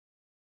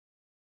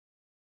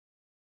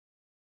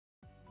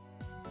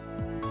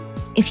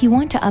If you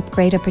want to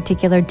upgrade a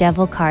particular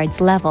devil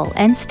card's level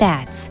and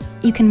stats,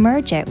 you can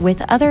merge it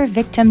with other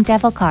victim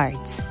devil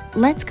cards.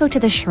 Let's go to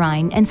the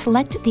shrine and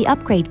select the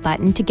upgrade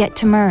button to get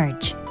to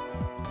merge.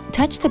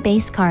 Touch the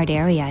base card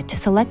area to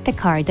select the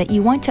card that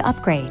you want to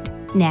upgrade.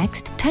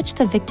 Next, touch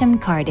the victim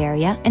card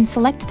area and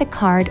select the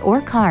card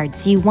or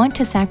cards you want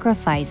to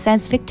sacrifice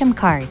as victim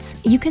cards.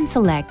 You can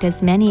select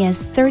as many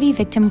as 30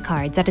 victim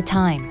cards at a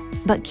time,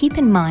 but keep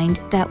in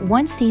mind that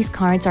once these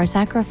cards are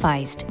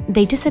sacrificed,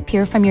 they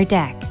disappear from your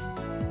deck.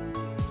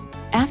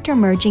 After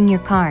merging your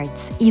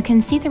cards, you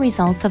can see the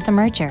results of the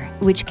merger,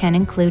 which can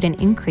include an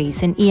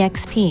increase in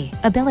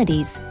EXP,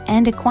 abilities,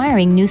 and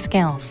acquiring new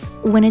skills.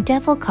 When a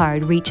devil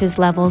card reaches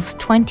levels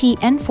 20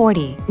 and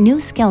 40,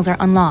 new skills are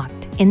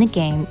unlocked. In the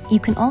game,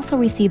 you can also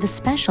receive a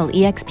special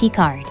EXP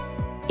card.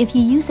 If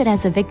you use it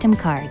as a victim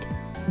card,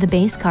 the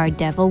base card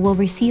devil will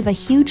receive a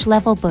huge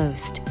level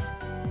boost.